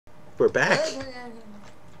We're back.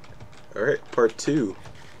 Alright, part 2.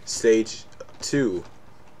 Stage 2.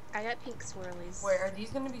 I got pink swirlies. Wait, are these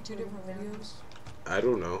gonna be two different videos? I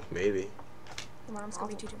don't know, maybe. Your mom's gonna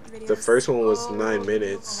be two different videos. The first one was 9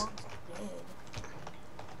 minutes.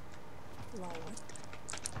 Lol.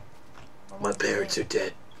 My parents are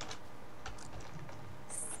dead.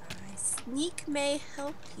 Sneak may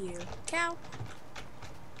help you. Cow.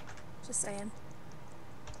 Just saying.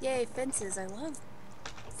 Yay, fences. I love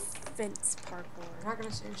fence parkour. You're not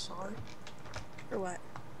gonna say you're sorry? For what?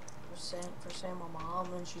 For saying my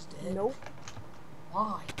mom and she's dead? Nope.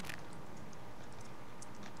 Why?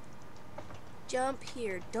 Jump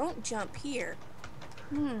here. Don't jump here.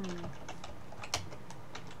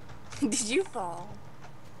 Did you fall?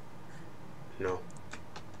 No.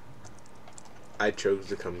 I chose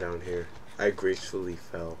to come down here. I gracefully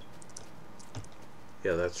fell.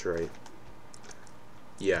 Yeah, that's right.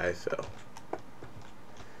 Yeah, I fell.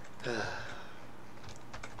 I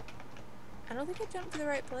don't think I jumped to the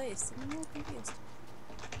right place. I'm a little confused.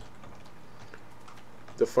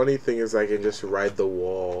 The funny thing is I can just ride the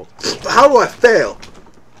wall. How do I fail?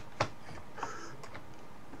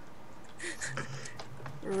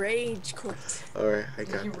 Rage quit. Alright, I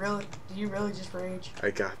got Did you really just rage?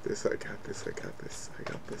 I got this, I got this, I got this, I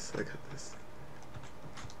got this, I got this.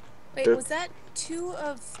 Wait, was that 2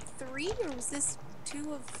 of 3 or was this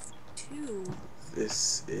 2 of 2?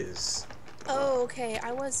 This is... Oh, okay.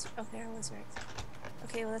 I was right.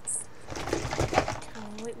 Okay, let's...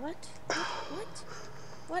 Oh, wait, what?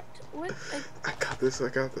 What? I got this, I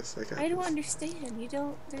got this, I got this. I don't understand.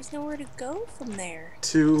 There's nowhere to go from there.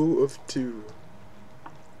 2 of 2.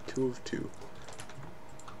 2 of 2.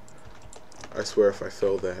 I swear if I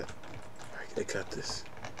fail that, I got this.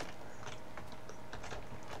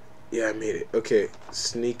 Yeah, I made it. Okay,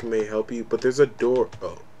 sneak may help you, but there's a door.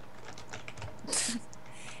 Oh.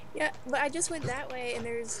 Yeah, but I just went that way and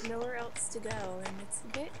there's nowhere else to go, and it's a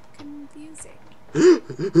bit confusing.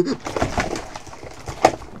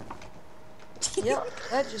 Yeah,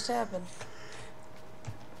 that just happened.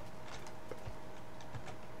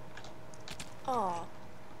 Aw.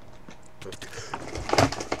 Okay.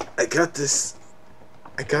 I got this.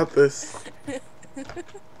 I got this.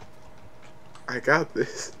 I got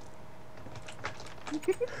this.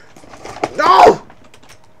 No!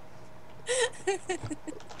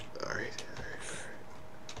 Alright.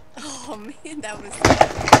 Oh man, that was...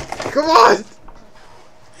 Come on!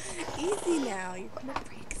 Easy now, you're gonna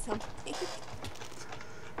break something.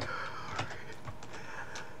 Alright.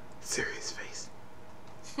 Serious face.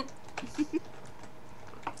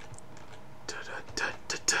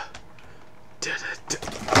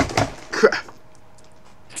 Crap.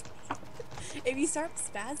 If you start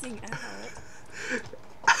spazzing out...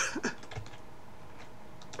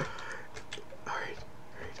 Alright.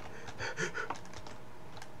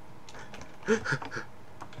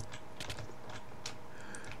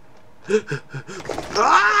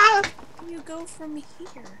 Ah! You go from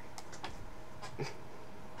here.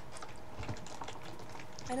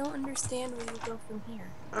 I don't understand where you go from here.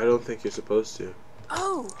 I don't think you're supposed to.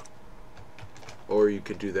 Oh! Or you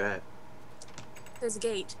could do that. There's a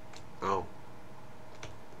gate. Oh.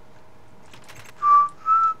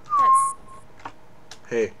 That's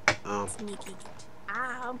Hey, sneaky gate.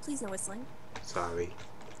 Ah, please no whistling. sorry.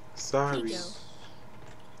 Here you go.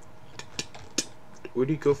 Where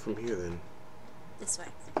do you go from here then? This way.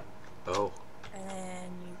 Oh. And then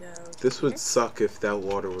you go to This here, would suck if that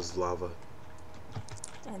water was lava.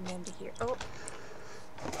 and then to here. Oh,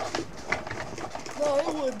 No,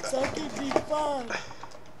 it wouldn't suck, it'd be fun.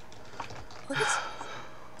 what?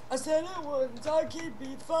 I said it wouldn't suck, it'd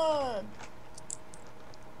be fun.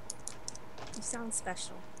 You sound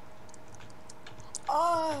special.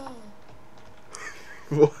 Ah,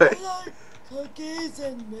 What? I like cookies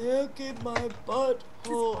and milk in my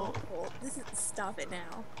butthole. Oh, stop it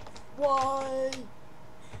now. Why?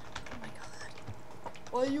 Oh my god.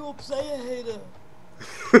 Why you a player hater?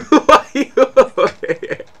 Why you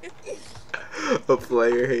a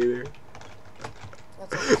player hater?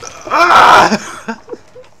 That's Ah!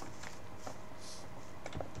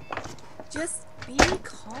 Just be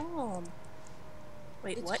calm.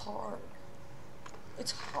 Wait, It's what? hard.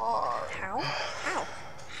 It's hard. How? How?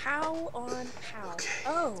 How on how? Okay.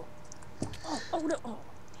 Oh. Oh no. Oh.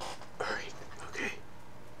 Alright, okay.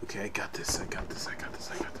 Okay, I got this, I got this, I got this,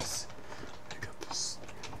 I got this. I got this.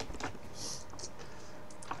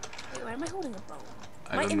 Wait, why am I holding a bow?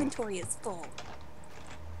 I My don't know. inventory is full.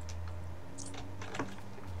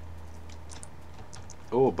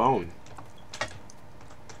 Oh, a bone.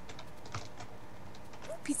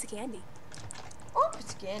 Ooh, piece of candy. Oh,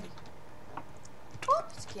 it's candy. Oh,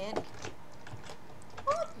 Piece of candy.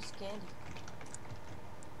 Oh, piece of candy.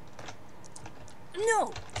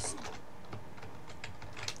 No!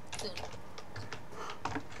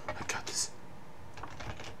 I got this.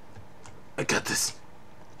 I got this.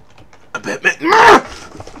 I bet me.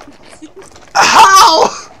 How?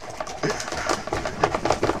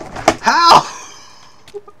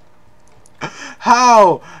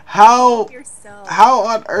 How? How? Yourself. How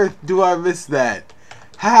on earth do I miss that?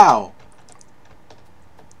 How?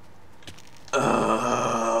 Still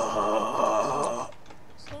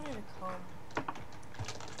need to come.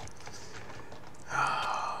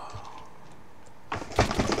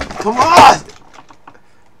 Come on!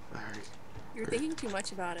 You're thinking too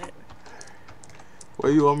much about it. What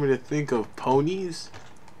do you want me to think of? Ponies?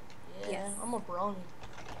 Yeah, Yes. I'm a brownie.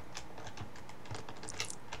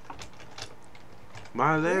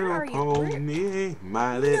 My little are you? pony.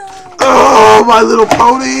 My little. No. Oh, my little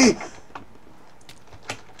pony!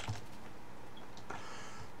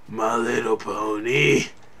 My little pony. 7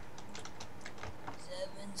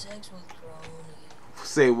 sex with crony.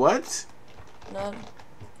 Say what? None.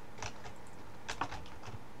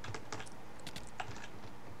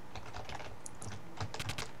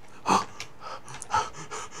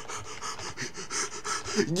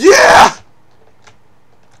 Yeah!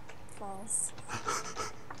 False.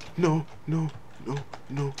 No, no, no,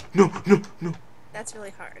 no, no, no, no, That's really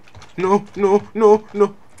hard. no, no, no,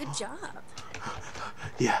 no. Good job.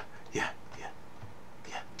 Yeah, yeah, yeah,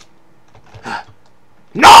 yeah.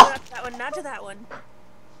 No! Not to that one, not to that one.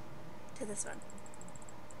 To this one.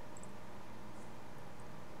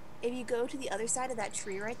 If you go to the other side of that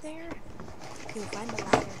tree right there, you'll find the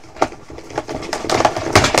ladder.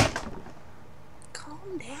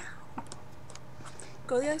 Calm down.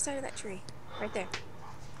 Go to the other side of that tree. Right there.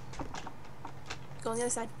 Go on the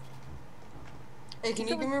other side. Hey, can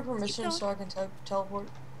you give me permission so I can teleport?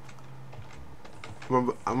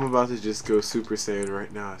 I'm about to just go Super Saiyan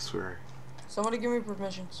right now, I swear. Somebody give me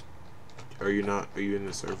permissions. Are you not? Are you in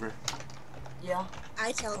the server? Yeah.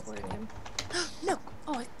 I teleported him. No!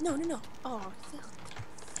 Oh, no, no, no. Oh, Phil.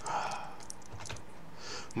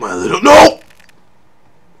 My little. No!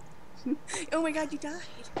 Oh my god, you died.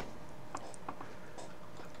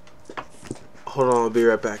 Hold on, I'll be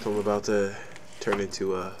right back. I'm about to turn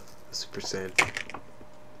into a Super Saiyan.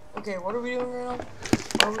 Okay, what are we doing right now?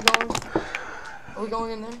 Where are we going? Are we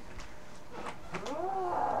going in there?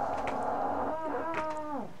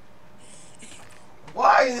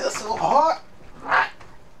 Why is it so hot?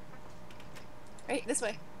 Right, this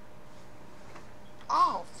way.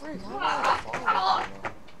 Oh, freak. How did I fall?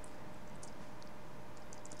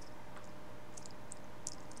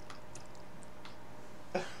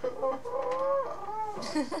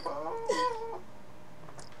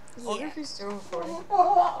 I wonder if he's still recording.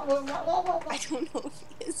 I don't know if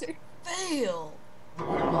he is or... Fail!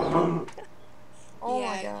 Oh Yeah,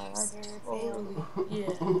 my god, sir, I totally... Yeah.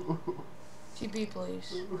 TP,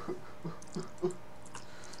 please.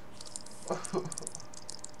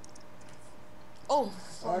 Oh,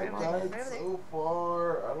 I fuck. died so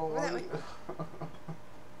far. I don't Go that want way. to.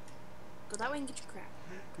 Go that way and get your crap.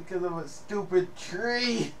 Because of a stupid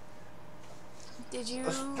tree. Did you...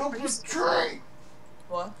 A stupid tree.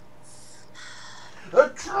 What? A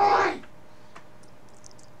tree.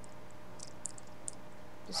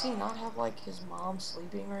 Does he not have, like, his mom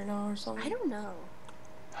sleeping right now or something? I don't know.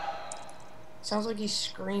 Sounds like he's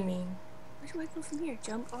screaming. Where do I go from here?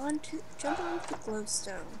 Jump onto the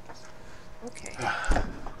glowstone. Okay.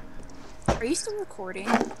 Are you still recording?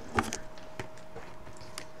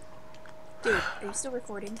 Dude, are you still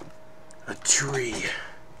recording? A tree.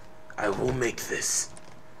 I will make this.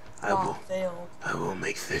 I Failed. will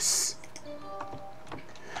make this.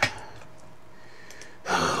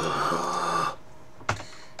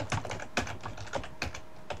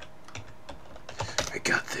 I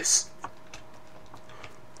got this.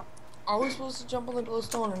 Are we supposed to jump on the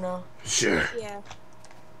glowstone or no? Sure. Yeah.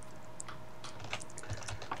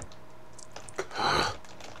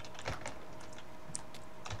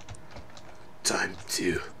 Time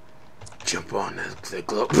to jump on the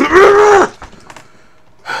glow.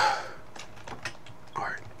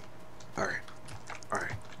 Alright. Alright.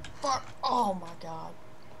 Alright. Fuck. Oh my god.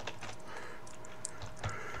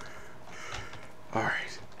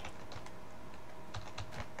 Alright.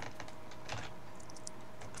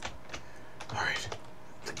 Alright.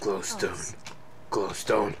 The glowstone.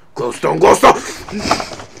 Glowstone. Glowstone.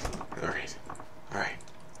 Glowstone! Alright. Alright.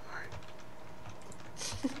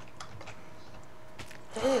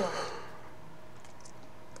 Failed.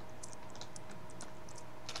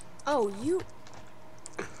 Oh, you...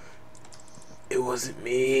 It wasn't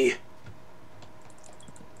me.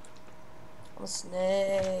 I'm a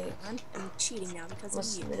snake. I'm cheating now because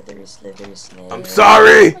I'm a of you. slithery snake. I'm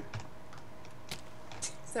sorry!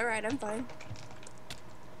 It's alright, I'm fine.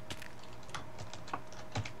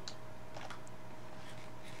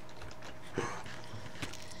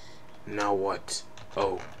 Now what?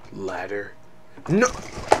 Oh, ladder. No!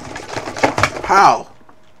 How?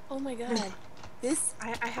 Oh my god. This,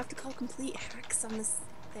 I have to call complete hacks on this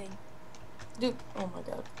thing. Dude, oh my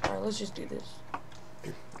god. Alright, let's just do this.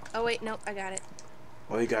 Oh wait, nope, I got it.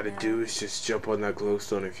 All you gotta do is just jump on that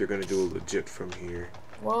glowstone if you're gonna do it legit from here.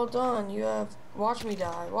 Well done. You have... Watch me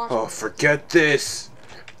die. Watch Oh, me. forget this!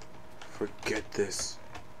 Forget this.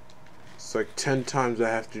 It's like 10 times I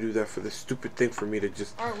have to do that for this stupid thing for me to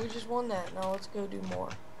just... Alright, we just won that. Now let's go do more.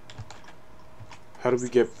 How do we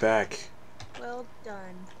get back? Well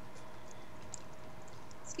done.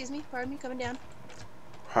 Excuse me, pardon me, coming down.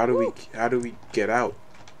 How do we get out?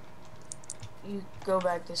 You go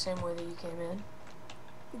back the same way that you came in.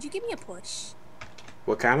 Would you give me a push?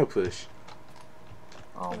 What kind of push?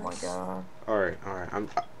 Oh my god. Alright.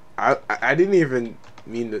 I didn't even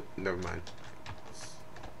mean to... Never mind.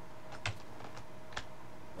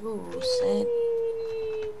 Ooh, sand.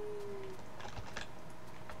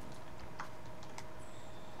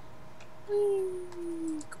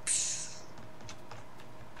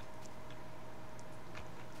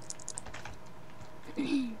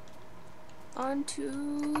 On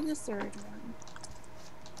to the third one.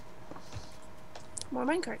 More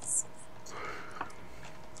minecarts.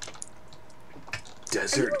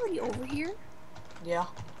 Desert. Are you already over here? Yeah.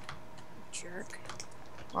 Jerk.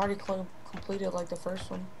 I already completed like the first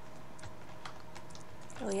one.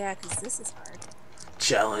 Oh yeah, because this is hard.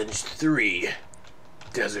 Challenge 3.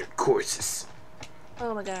 Desert courses.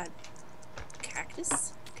 Oh my god.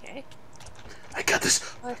 Cactus? Okay. I got this.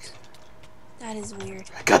 What? That is weird.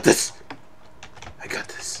 I got this. I got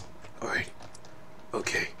this. Alright.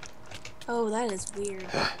 Okay. Oh, that is weird.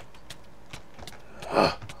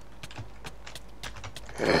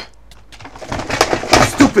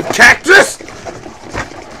 Stupid cactus!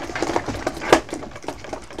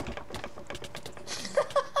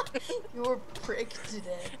 You were pricked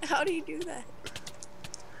today. How do you do that?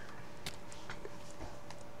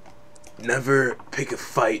 Never pick a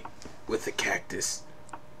fight with a cactus.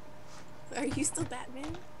 Are you still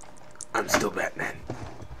Batman? I'm still Batman.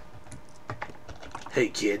 Hey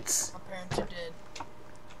kids. My parents are dead.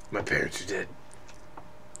 My parents are dead.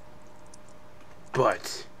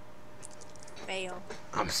 But Fail.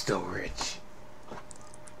 I'm still rich.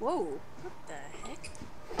 Whoa. What the heck?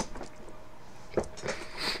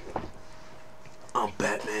 I'm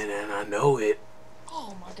Batman and I know it.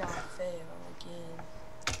 Oh my god, fail again.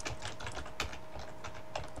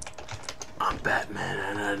 I'm Batman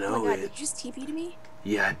and I Oh know my god, it. did you just TP to me?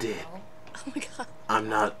 Yeah, I did. No. Oh my god.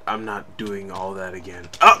 I'm not doing all that again.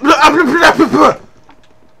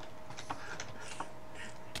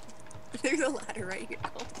 There's a ladder right here.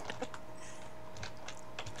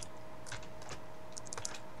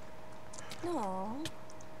 No.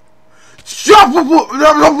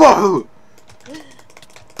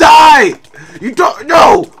 Die! You don't.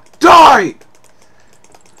 No! Die!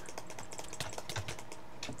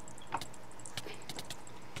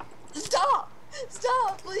 Stop!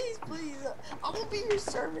 Stop! Please, please. I will be your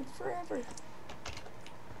servant forever.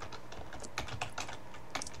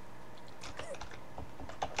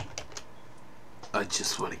 I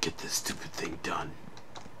just want to get this stupid thing done.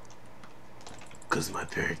 Because my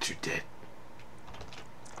parents are dead.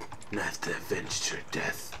 And I have to avenge their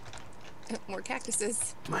death. More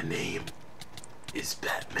cactuses. My name is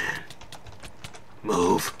Batman.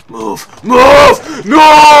 Move, move, move!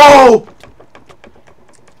 No!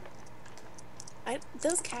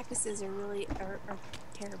 Those cactuses are really are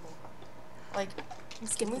terrible. Like, I'm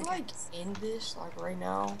skipping can we the like cactus. end this like right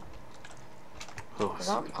now? Oh, Cause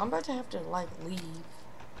I'm about to have to like leave.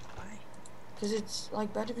 Why? Cause it's like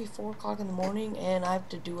about to be 4 o'clock in the morning and I have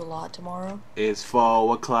to do a lot tomorrow. it's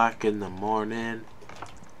 4 o'clock in the morning.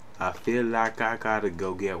 I feel like I gotta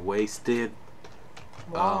go get wasted.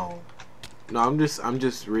 Wow. No, I'm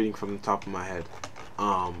just reading from the top of my head.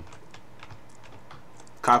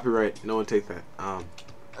 Copyright. No one take that.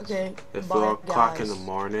 Okay. It's bye, 4 o'clock in guys. the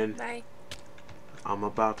morning. Bye. I'm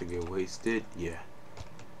about to get wasted. Yeah.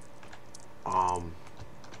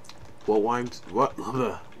 What rhymes?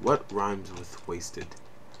 What rhymes with wasted?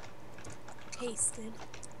 Tasted.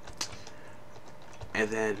 And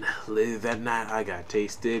then later that night I got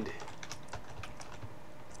tasted.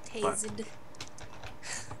 Tasted.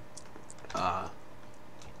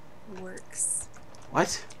 Works.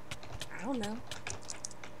 What? I don't know.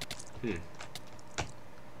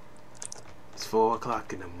 It's 4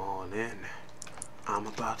 o'clock in the morning. I'm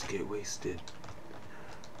about to get wasted.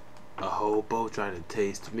 A hobo tried to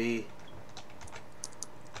taste me.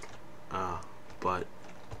 But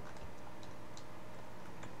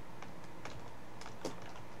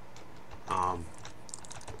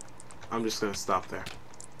I'm just gonna stop there.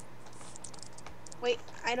 Wait,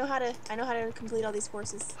 I know how to complete all these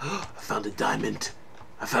courses. I found a diamond.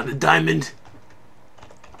 I found a diamond.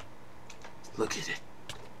 Look at it.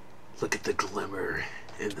 Look at the glimmer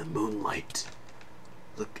in the moonlight.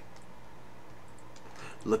 Look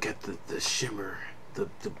at the shimmer, the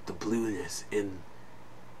blueness in.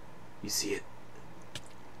 You see it?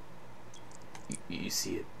 You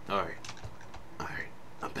see it? Alright.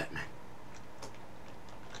 I'm Batman.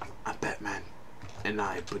 I'm Batman. And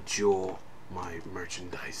I bejewel my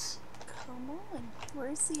merchandise. Come on.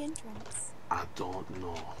 Where's the entrance? I don't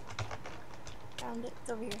know. Found it.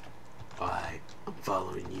 It's over here. I'm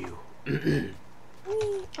following you.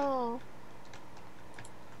 Whee! Oh.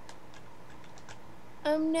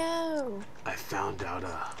 Oh no. I found out,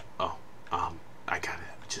 I got it.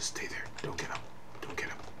 Just stay there. Don't get up. Don't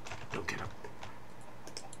get up. Don't get up.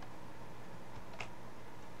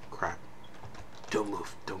 Crap. Don't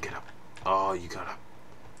move. Don't get up. Oh, you got up.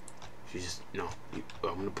 You just, no.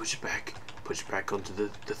 I'm gonna push it back. Push it back onto the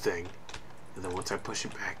thing. And then once I push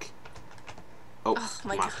it back. Oh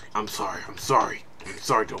my God. I'm sorry.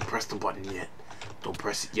 Don't press the button yet. Don't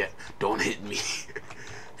press it yet. Don't hit me.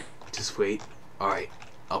 Just wait. Alright.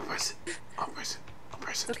 I'll press it. I'll press it.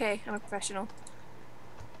 Okay, I'm a professional.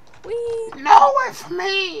 Whee! Nowhere for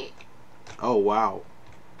me! Oh, wow.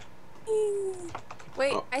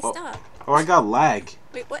 Wait, I stopped. Oh, I got lag.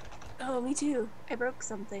 Wait, what? Oh, me too. I broke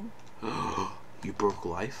something. You broke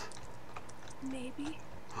life? Maybe.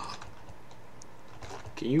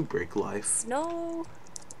 Can you break life? Snow.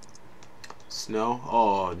 Snow?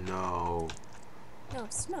 Oh, no. No,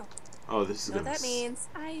 snow. Oh, this is No, gonna... that means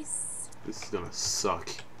ice. This is gonna suck.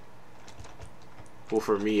 Well,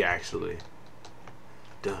 for me, actually.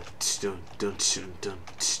 Dun dun dun dun dun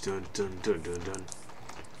dun dun dun dun dun.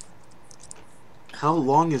 How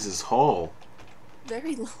long is this hall?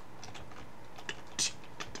 Very long.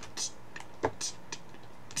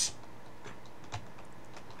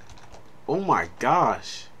 Oh my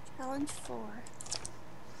gosh. Challenge 4.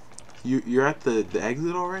 You're at the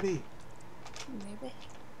exit already? Maybe.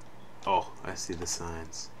 Oh, I see the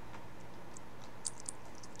signs.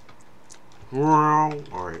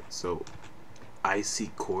 Alright, so icy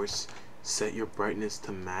course. Set your brightness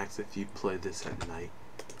to max if you play this at night.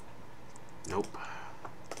 Nope.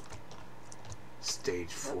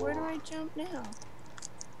 Stage 4. Where do I jump now?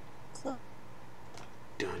 Close.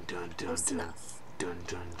 Dun dun dun Close dun. enough. Dun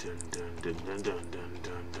dun dun dun dun dun dun dun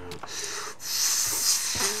dun dun.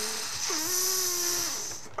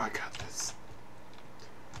 I got this.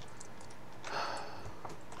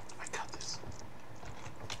 I got this.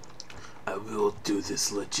 I will do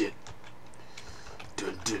this legit.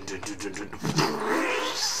 Dun dun dun dun dun dun.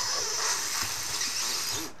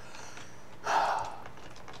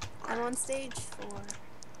 I'm on stage 4.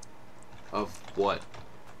 Of what?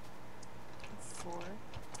 4.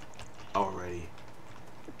 Already.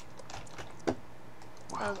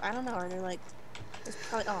 Wow. I don't know. Are there like? There's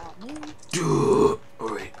probably. Oh man.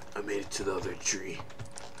 Alright, I made it to the other tree.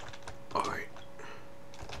 Alright.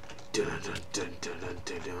 Dun dun dun dun dun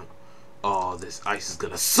dun dun. Oh, this ice is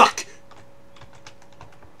gonna suck!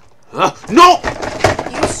 No!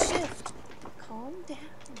 You shift. Calm down.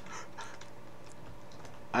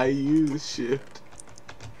 I used shift.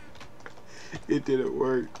 It didn't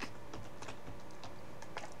work.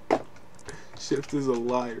 Shift is a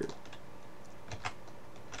liar.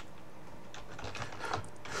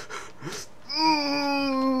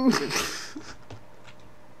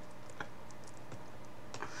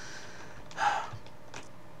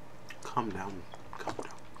 Calm down. Calm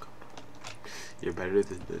down. You're better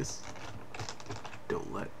than this.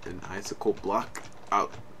 Don't let an icicle block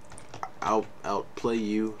outplay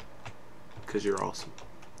you, because you're awesome.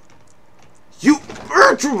 You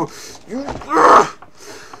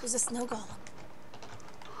There's a snow golem.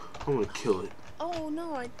 I'm gonna kill it. Oh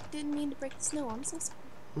no, I didn't mean to break the snow. I'm so sorry.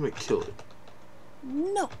 I'm gonna kill it.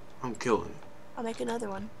 No. I'm killing it. I'll make another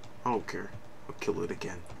one. I don't care. I'll kill it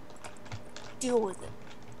again. Deal with it.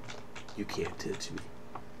 You can't touch me.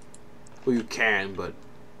 Well, you can, but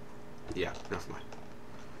yeah, never mind.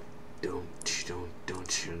 Don't.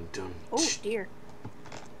 Oh dear.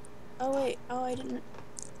 Oh wait. Oh, I didn't.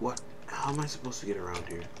 What? How am I supposed to get around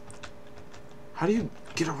here? How do you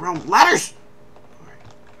get around ladders? Alright.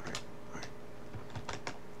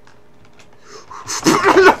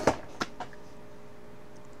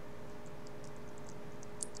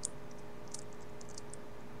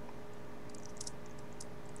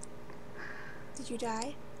 Did you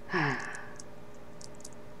die?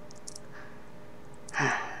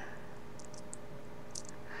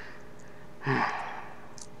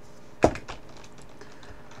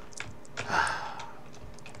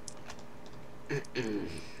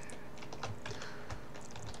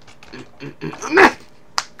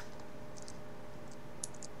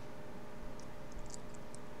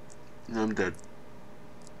 I'm dead.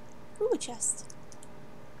 Ooh, a chest.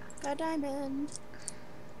 Got a diamond.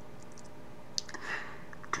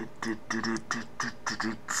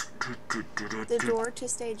 The door to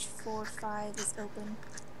stage 4-5 is open.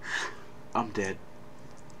 I'm dead.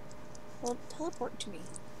 Well, teleport to me.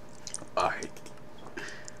 Alright.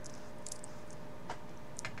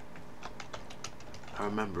 I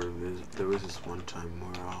remember there was this one time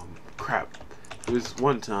where, crap. There was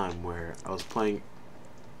one time where I was playing.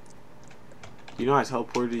 You know, I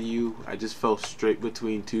teleported you. I just fell straight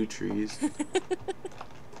between two trees.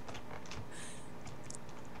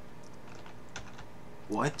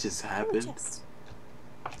 What just happened? Oh, chest.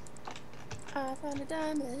 I found a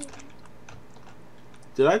diamond.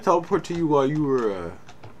 Did I teleport to you while you were,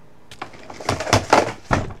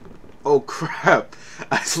 Oh crap!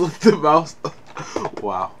 I slipped the mouse.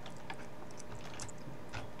 Wow.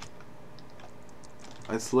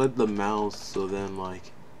 I slid the mouse, so then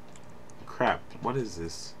like, crap. What is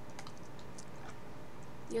this?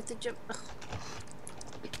 You have to jump. Ugh.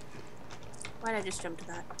 Why'd I just jump to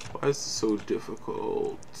that? Why is this so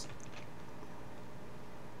difficult?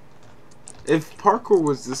 If parkour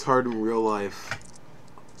was this hard in real life,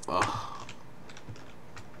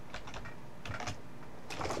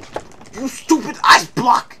 you stupid ice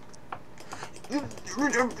block! I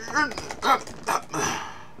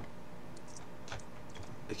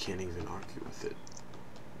can't even argue with it.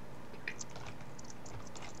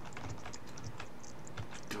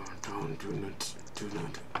 Do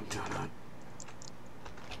not.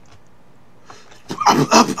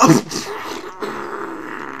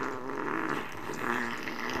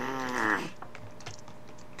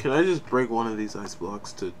 Can I just break one of these ice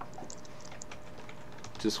blocks to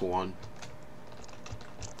just one?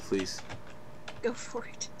 Please. Go for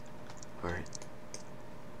it. Alright.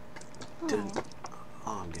 Oh.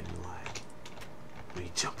 Oh, I'm getting lag. Let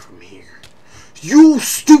me jump from here. You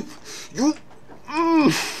stupid! You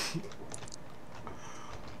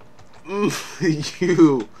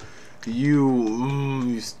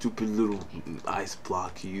you stupid little ice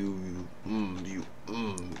block.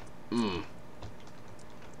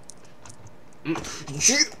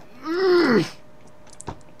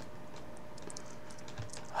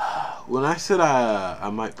 When I said I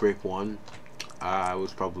might break one, I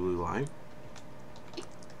was probably lying.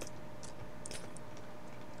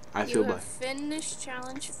 I feel You have bad. finished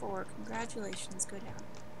challenge 4. Congratulations. Go down.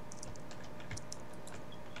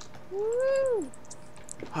 Woo!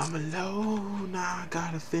 I'm alone. I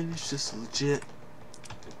gotta finish this legit.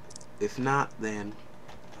 If not, then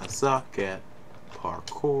I suck at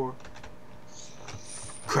parkour.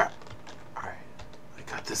 Crap. Alright. I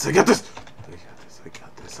got this. I got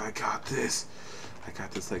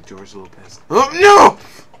this like George Lopez. Oh no!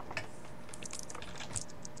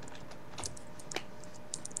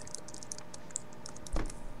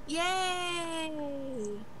 Yay!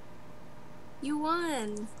 You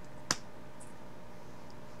won.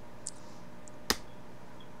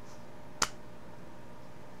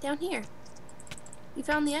 Down here. You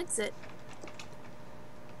found the exit.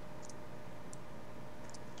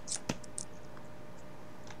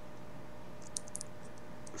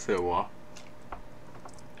 Say what?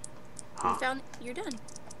 Huh? You're done.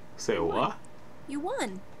 Say what? You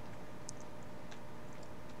won.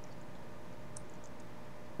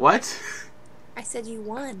 What? I said you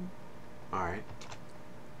won. Alright.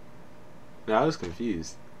 No, I was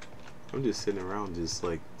confused. I'm just sitting around just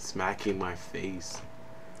like smacking my face.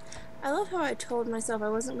 I love how I told myself I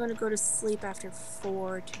wasn't going to go to sleep after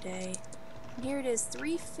 4 today. And here it is,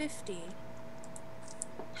 3:50.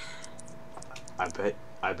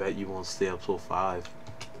 I bet you won't stay up till 5.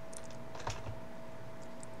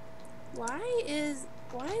 Why is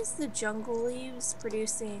the jungle leaves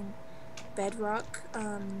producing bedrock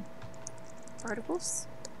particles?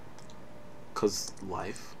 'Cause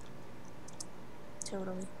life.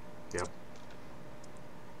 Totally. Yep.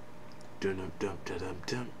 Dum dum dum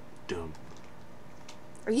dum dum.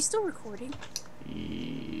 Are you still recording?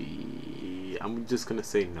 I'm just gonna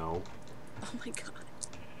say no Oh my god.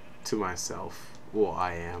 to myself. Well,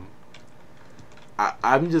 I am.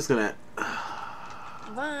 I'm just gonna.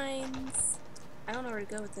 Vines. I don't know where to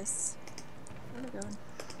go with this. Where am I going?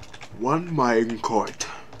 One minecart.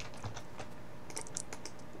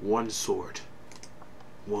 One sword.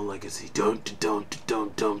 One legacy. Don't.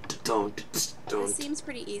 It seems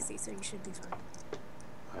pretty easy, so you should be fine.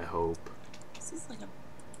 I hope. This is like a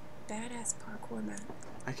badass parkour map.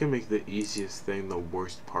 I can make the easiest thing the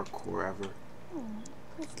worst parkour ever. Oh,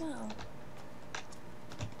 I fell.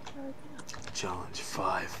 How do I get up? Challenge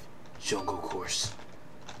 5. Jungle course.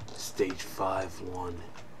 Stage 5-1.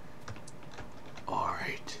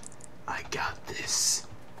 Alright. I got this.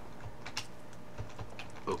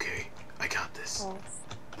 Okay. I got this. Oh.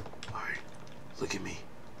 Alright. Look at me.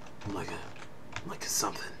 I'm like a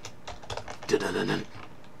something. Dun-dun-dun-dun.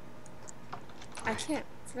 I can't.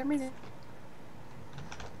 For some reason,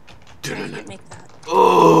 I can't make that.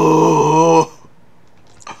 Oh!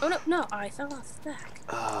 Oh no, no, I fell off the back.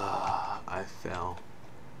 I fell.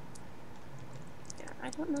 Yeah, I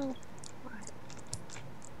don't know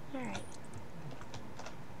why. Alright.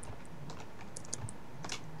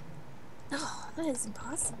 Oh, that is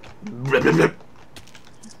impossible. Boop.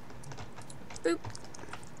 Boop.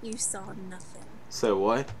 You saw nothing. So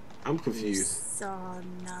what? I'm You confused. saw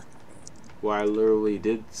nothing. Well, I literally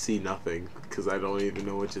did see nothing because I don't even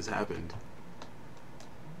know what just happened.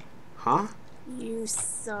 Huh? You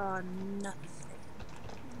saw nothing.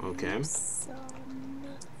 Okay. You saw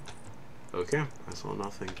nothing. Okay, I saw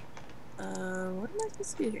nothing. What am I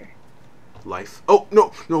supposed to do here? Life. Oh,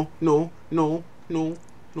 no, no, no, no, no,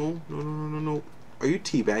 no, no, no, no, no. Are you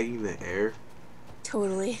teabagging the air?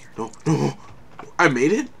 Totally. No, no. I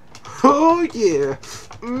made it? Oh, yeah.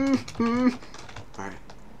 Alright.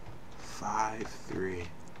 5-3.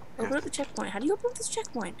 Open up the checkpoint. How do you open up this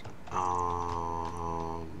checkpoint?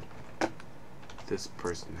 This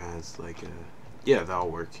person has like a... Yeah, that'll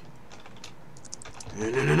work.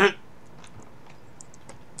 No.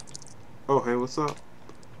 Oh, hey, what's up?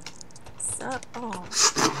 Sup? Oh.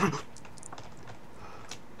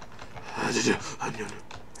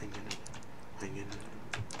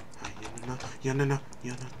 No.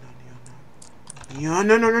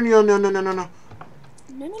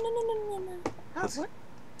 Oh, what?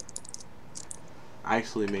 I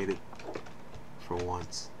actually made it for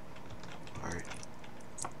once. Alright.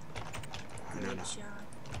 Good job.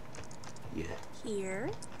 Yeah. Here.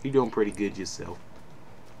 You're doing pretty good yourself.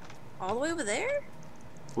 All the way over there?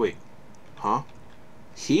 Wait. Huh?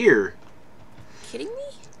 Here? Kidding me?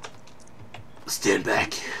 Stand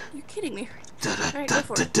back. You're kidding me. Da da Alright, da go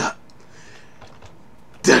for da it. da.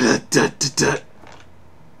 Da da da da da.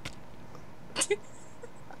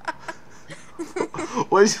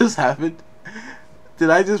 What just happened? Did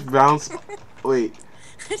I just bounce? Wait.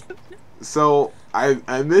 So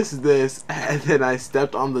I missed this, and then I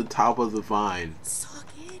stepped on the top of the vine. Suck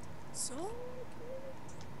it. Suck it.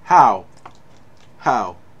 How?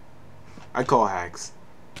 How? I call hacks.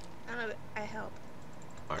 I help.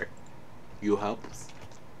 Alright. You help?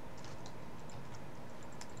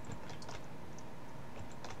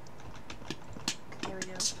 There we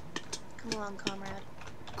go. Come along, comrade.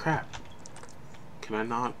 Crap. Can I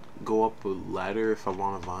not go up a ladder if I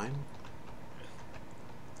want a vine?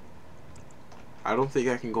 I don't think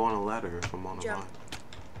I can go on a ladder if I'm on a vine.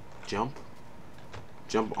 Jump?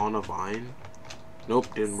 Jump on a vine?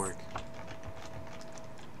 Nope, didn't work.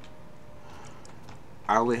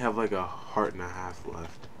 I only have like a heart and a half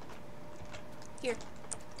left. Here,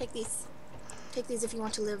 take these. Take these if you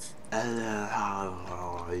want to live.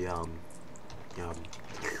 Yum.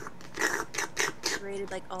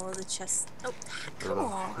 Raided like all of the chests. Oh, come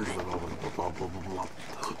on.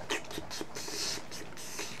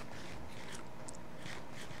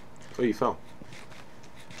 Oh, you fell.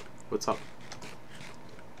 What's up?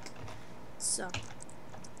 So,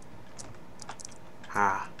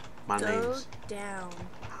 Hi, my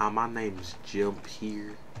name's Jump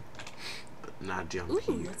Here, but not Jump ooh,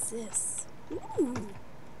 Here. what's this? Ooh,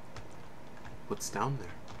 What's down there?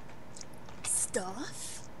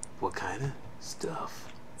 stuff? What kind of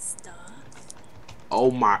stuff? Stuff? Oh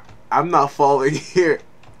my! I'm not falling here.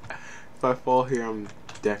 If I fall here, I'm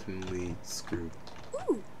definitely screwed.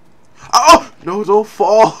 Ooh, Oh no! Don't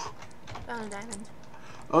fall. found a diamond.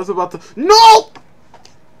 I was about to. No!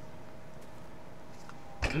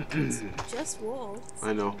 It's just wool.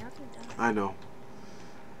 I know. You're not gonna die. I know.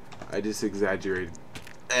 I just exaggerated.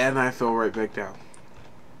 And I fell right back down.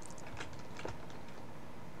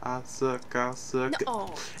 I suck. No,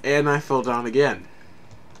 oh. And I fell down again.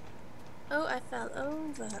 Oh, I fell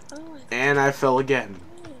over. Oh, And I fell again.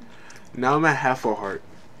 Now I'm at half a heart.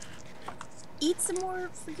 Eat some more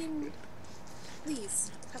freaking...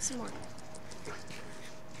 Please, have some more.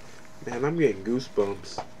 Man, I'm getting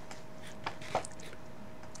goosebumps.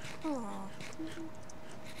 Oh,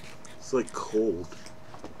 It's like cold.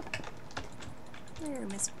 there,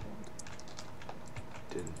 Miss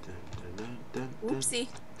Cold. Oopsie.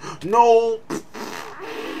 No!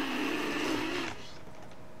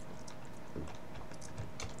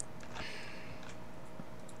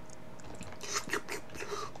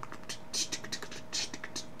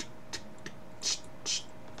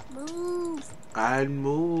 Move. I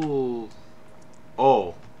move.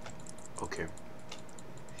 Oh. Okay.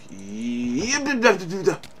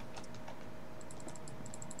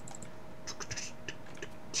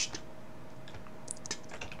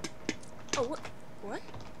 Oh, what? What?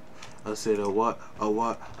 I said, what?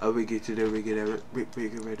 We get to there, we get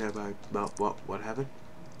right about what happened?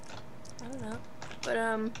 I don't know.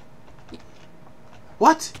 But,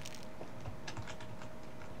 What?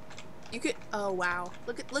 you could. Oh, wow.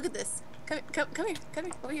 Look at this. Come here. Come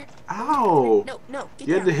here. Over here. Ow! No. Get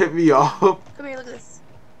You down. had to hit me up. Come here. Look at this.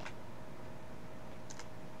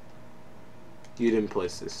 You didn't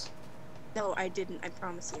place this. No, I didn't. I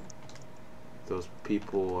promise you. Those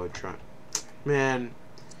people are trying. Man,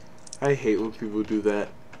 I hate when people do that.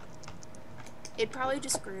 It probably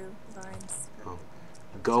just grew vines. Oh.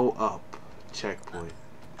 Go up. Checkpoint.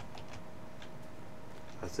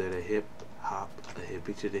 I said a hip hop, a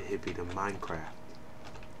hippie to the hippie to Minecraft.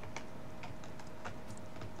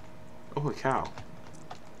 Holy cow.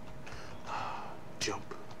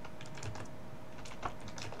 Jump.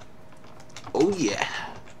 Oh yeah.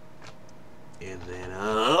 And then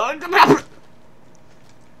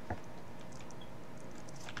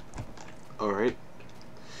alright.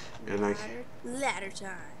 And ladder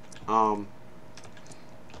time.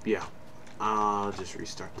 Yeah. I'll just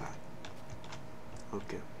restart that.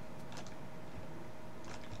 Okay.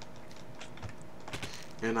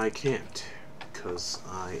 And I can't, because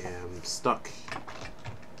I am stuck.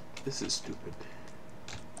 This is stupid.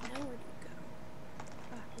 Now where do you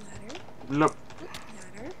go? Ladder. Nope.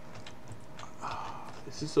 Ladder.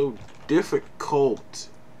 This is so difficult.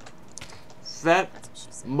 That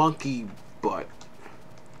monkey butt.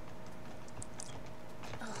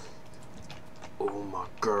 Oh my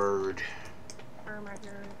god. Oh my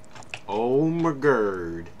god. Oh my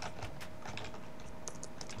god.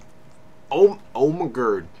 Oh my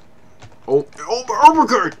god. Oh my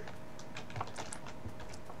god.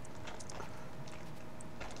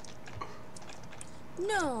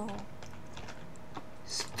 No.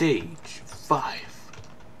 Stage 5.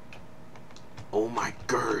 Oh my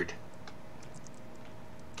god.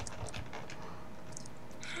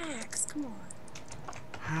 Hacks, come on.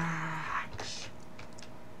 Hacks.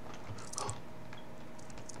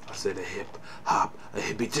 I said a hip hop, a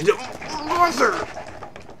hippie to the mother.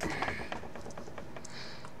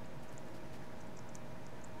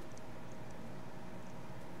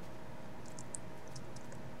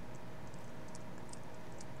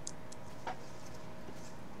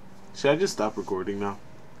 Should I just stop recording now?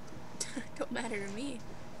 Don't matter to me.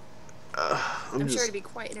 I'm sure it'd be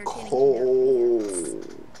quite entertaining. Cold.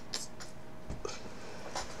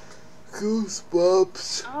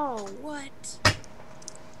 Goosebumps. Oh, what?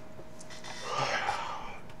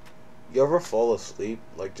 You ever fall asleep?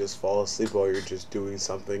 Like, just fall asleep while you're just doing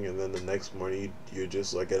something, and then the next morning you're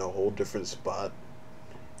just like in a whole different spot?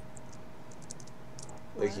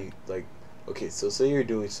 Like, okay, so say you're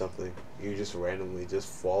doing something, you just randomly just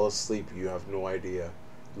fall asleep, you have no idea.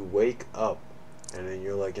 You wake up, and then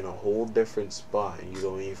you're like in a whole different spot, and you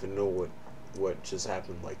don't even know what just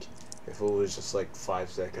happened. Like, if it was just like 5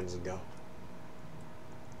 seconds ago.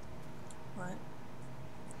 What?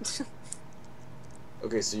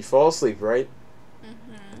 Okay, so you fall asleep, right?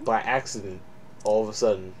 Mm-hmm. By accident, all of a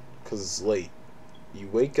sudden, because it's late. You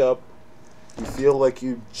wake up, you feel like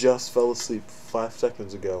you just fell asleep 5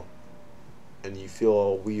 seconds ago. And you feel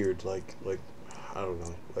all weird, like, I don't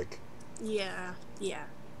know, like... Yeah.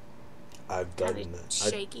 I've done Kinda that.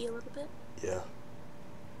 Shaky a little bit? Yeah.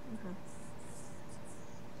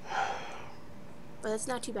 But that's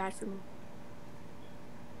not too bad for me.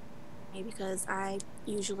 Because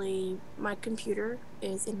my computer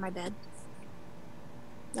is in my bed.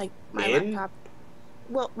 Like, my laptop.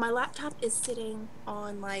 Well, my laptop is sitting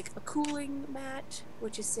on, like, a cooling mat,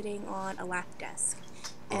 which is sitting on a lap desk.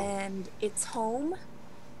 Oh. And its home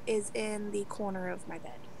is in the corner of my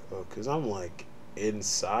bed. Oh, because I'm, like,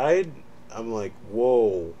 inside? I'm like,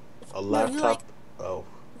 whoa, a laptop? You, like, oh.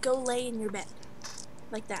 Go lay in your bed.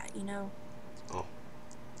 Like that, you know? Oh.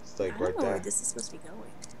 It's, like, right there. I don't know where this is supposed to be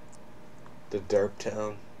going. The Derp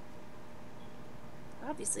Town.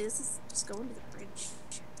 Obviously, this is just going to the fridge.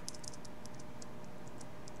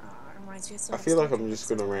 It reminds me of I feel like I'm just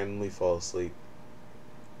gonna randomly fall asleep.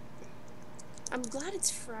 I'm glad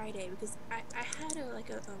it's Friday because I had a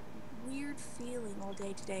weird feeling all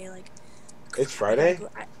day today. Like, it's Friday?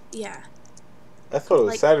 yeah. I thought it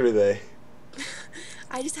was Saturday.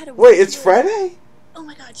 I just had a Wait, weird it's feeling. Friday? Oh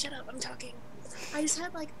my god, shut up, I'm talking. I just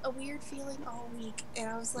had like a weird feeling all week, and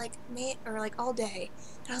I was like, man, or like all day.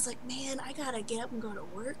 And I was like, man, I gotta get up and go to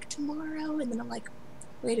work tomorrow. And then I'm like,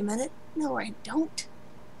 wait a minute, no, I don't.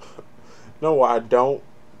 No, I don't.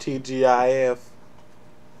 TGIF.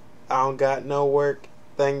 I don't got no work.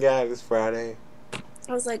 Thank God it's Friday.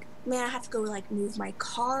 I was like, man, I have to go like move my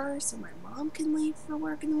car so my mom can leave for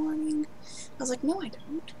work in the morning. I was like, no, I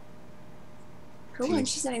don't. For one,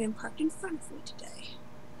 she's not even parked in front of me today.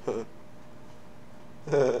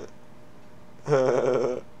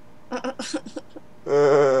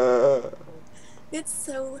 It's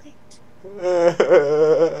so late.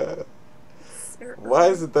 Why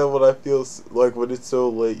is it that when I feel like when it's so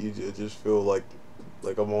late, you just feel like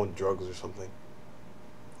I'm on drugs or something?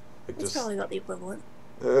 Like It's probably about the equivalent.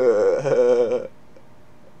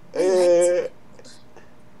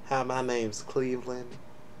 Hi, my name's Cleveland.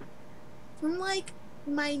 From like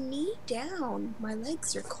my knee down, my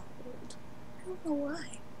legs are cold. I don't know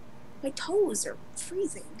why. My toes are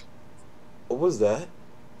freezing. What was that?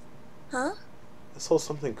 Huh? I saw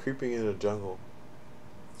something creeping in the jungle.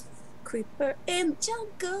 Creeper in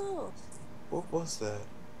jungle. What was that?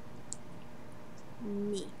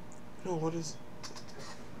 Me. No, what is...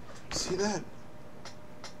 See that?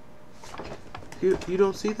 You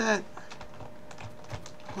don't see that?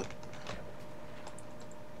 What?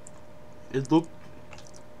 It looked...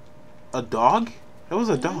 A dog? That was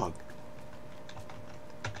a dog.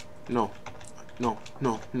 No. No,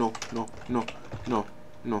 no, no, no, no, no,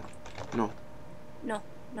 no, no. No,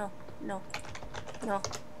 no, no, no.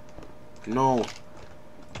 No.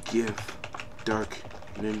 Give Dark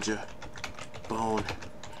Ninja Bone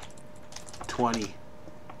 20.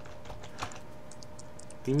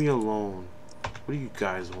 Leave me alone. What do you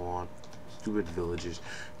guys want? Stupid villagers.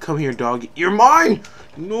 Come here, doggy. You're mine!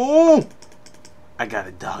 No! I got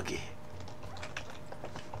a doggy.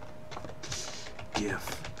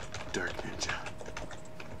 Give Dark Ninja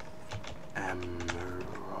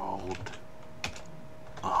Emerald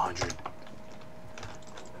 100.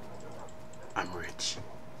 I'm rich.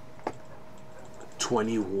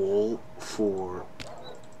 20 wool for...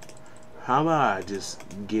 How about I just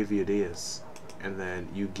give you this and then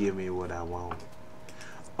you give me what I want?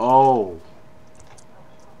 Oh.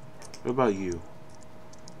 What about you?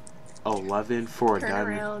 11 for a Turn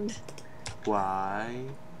diamond. around. Why?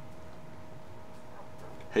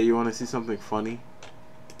 Hey, you want to see something funny?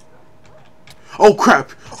 Oh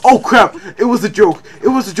crap! Oh crap! It was a joke! It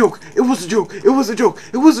was a joke! It was a joke! It was a joke!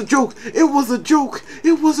 It was a joke! It was a joke!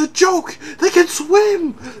 It was a joke! They can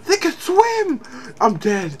swim! They can swim! I'm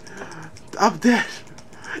dead! I'm dead!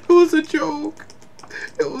 It was a joke!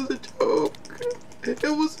 It was a joke!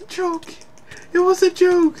 It was a joke! It was a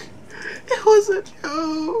joke! It was a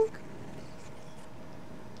joke!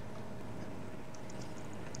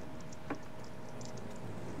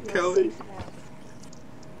 Kelly.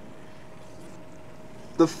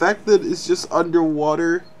 The fact that it's just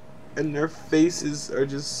underwater and their faces are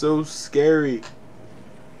just so scary.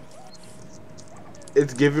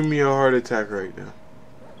 It's giving me a heart attack right now.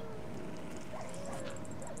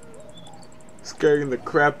 Scaring the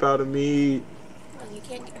crap out of me. Well, you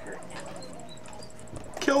can't get hurt now.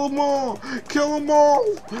 Kill them all! Kill them all!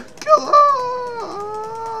 Kill them!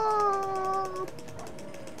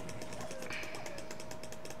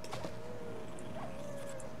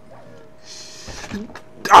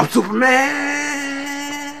 I'm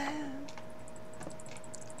Superman!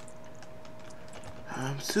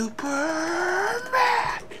 I'm Superman!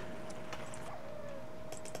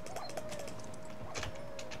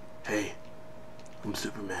 Hey, I'm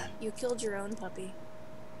Superman. You killed your own puppy.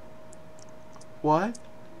 What?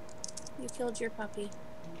 You killed your puppy.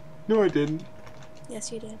 No, I didn't. Yes,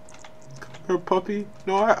 you did. Her puppy?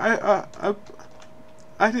 No, I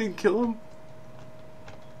didn't kill him.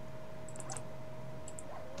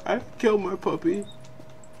 I didn't kill my puppy.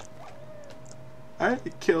 I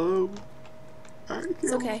didn't kill him.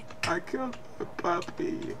 It's okay. I killed my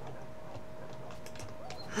puppy.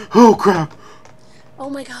 Oh crap! Oh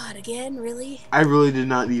my god, again? Really? I really did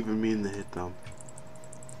not even mean to hit them.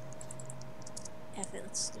 F it,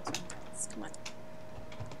 let's come on.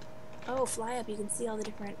 Oh, fly up, you can see all the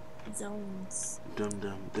different zones. Dum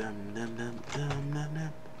dum dum dum dum dum dum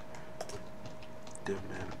dum. Dum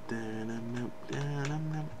dum dum dum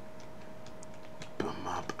dum dum. Bum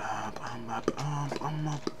up up up up up. Bum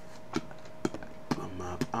up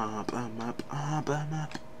up up up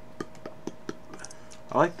up.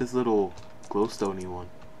 I like this little glowstoney one.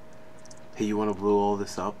 Hey, you want to blow all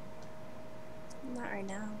this up? Not right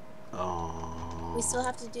now. Oh. We still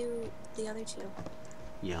have to do the other two.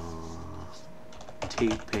 Yeah.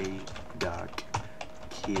 TP Doc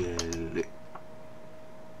Kellie.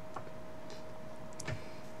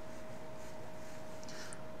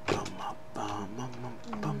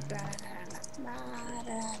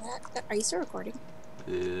 Are you still recording?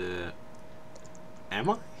 Am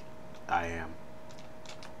I? I am.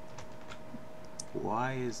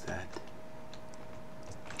 Why is that?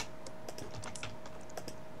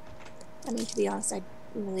 I mean, to be honest, I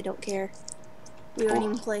really don't care. We aren't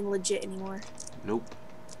even playing legit anymore. Nope.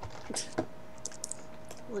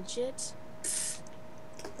 Legit?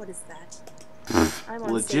 What is that? I'm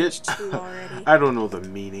on Legit? stage 2 already. I don't know the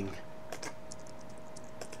meaning.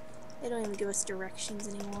 They don't even give us directions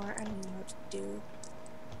anymore. I don't even know what to do.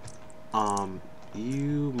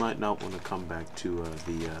 You might not want to come back to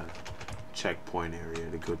the checkpoint area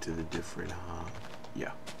to go to the different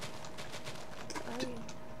yeah. Where are you?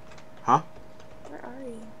 Huh? Where are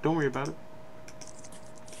you? Don't worry about it.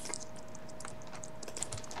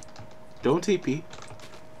 Don't TP.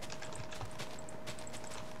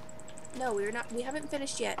 No, we're not. We haven't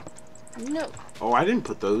finished yet. No. Oh, I didn't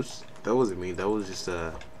put those. That wasn't me. That was just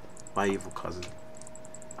my evil cousin.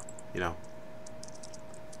 You know.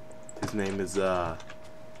 His name is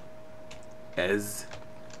Ez.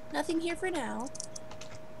 Nothing here for now.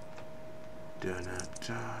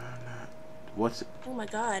 What's? Oh my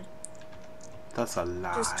god. That's a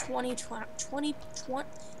lie. There's 20 twaps.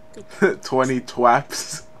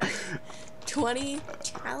 20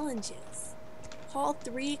 challenges. Hall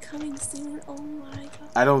 3 coming soon. Oh my god.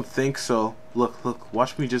 I don't think so. Look, look.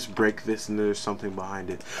 Watch me just break this and there's something behind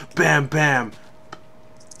it. Bam, bam.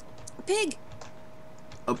 A pig.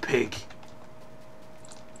 A pig.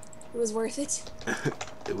 It was worth it.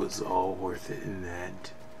 It was all worth it in the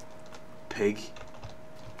end. Pig.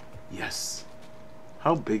 Yes.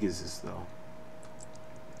 How big is this though?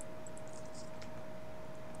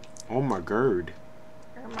 Oh my god.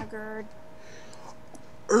 Oh my god.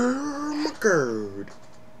 Oh my god.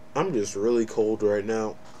 I'm just really cold right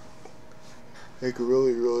now. Like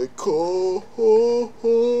really, really cold.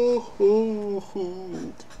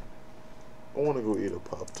 I want to go eat a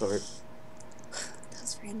Pop-Tart.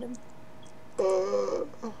 That's random.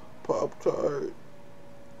 Pop-Tart.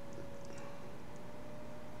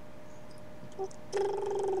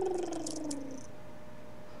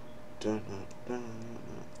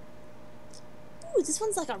 Ooh, this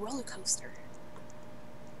one's like a roller coaster.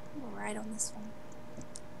 I'm gonna ride on this one.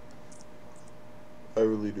 I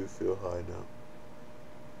really do feel high now.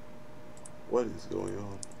 What is going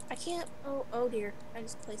on? I can't. Oh dear. I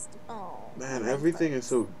just placed it. Oh. Man, everything is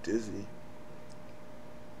so dizzy.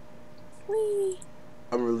 Whee!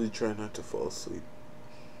 I'm really trying not to fall asleep.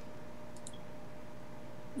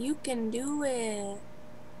 You can do it.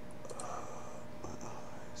 My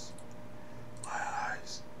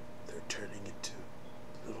eyes, they're turning into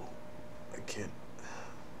little. I can't.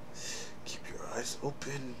 Keep your eyes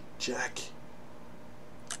open, Jack.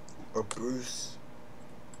 Or Bruce.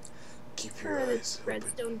 Keep your eyes open.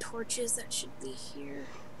 Redstone torches that should be here.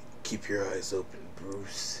 Keep your eyes open,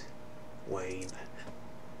 Bruce Wayne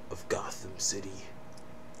of Gotham City.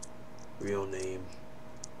 Real name,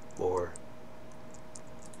 or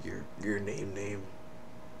your name,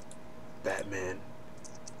 Batman.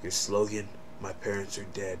 Your slogan, my parents are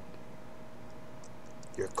dead.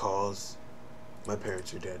 Your cause, my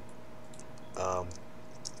parents are dead.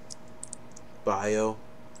 Bio,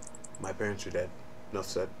 my parents are dead. Enough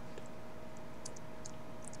said.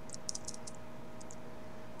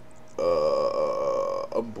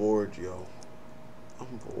 I'm bored, yo.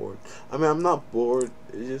 I'm bored. I mean, I'm not bored.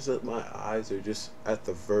 It's just that my eyes are just at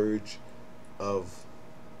the verge of...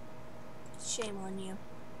 Shame on you.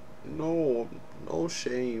 No, no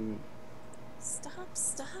shame. Stop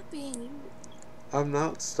stopping. I'm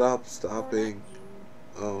not stopping.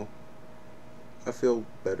 Oh. I feel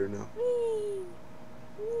better now. Whee!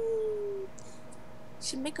 Whee!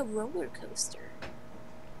 Should make a roller coaster.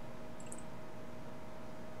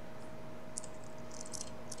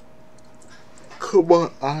 Come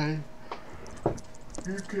on,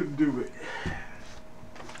 you can do it.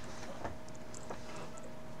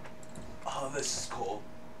 Oh, this is cold.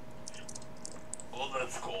 Oh,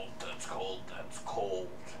 that's cold. That's cold. That's cold.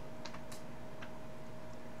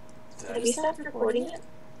 Have you stopped recording it?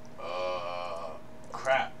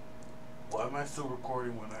 Crap. Why am I still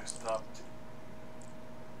recording when I stopped?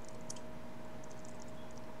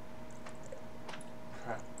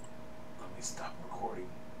 Crap. Let me stop recording.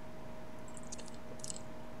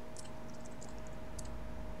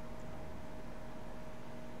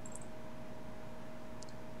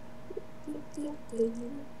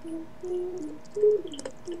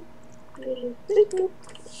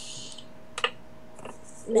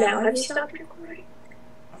 Now have you stopped recording?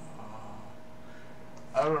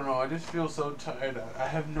 I don't know. I just feel so tired. I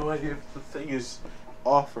have no idea if the thing is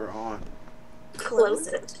off or on. Close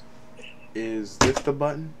it. Is this the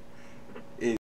button?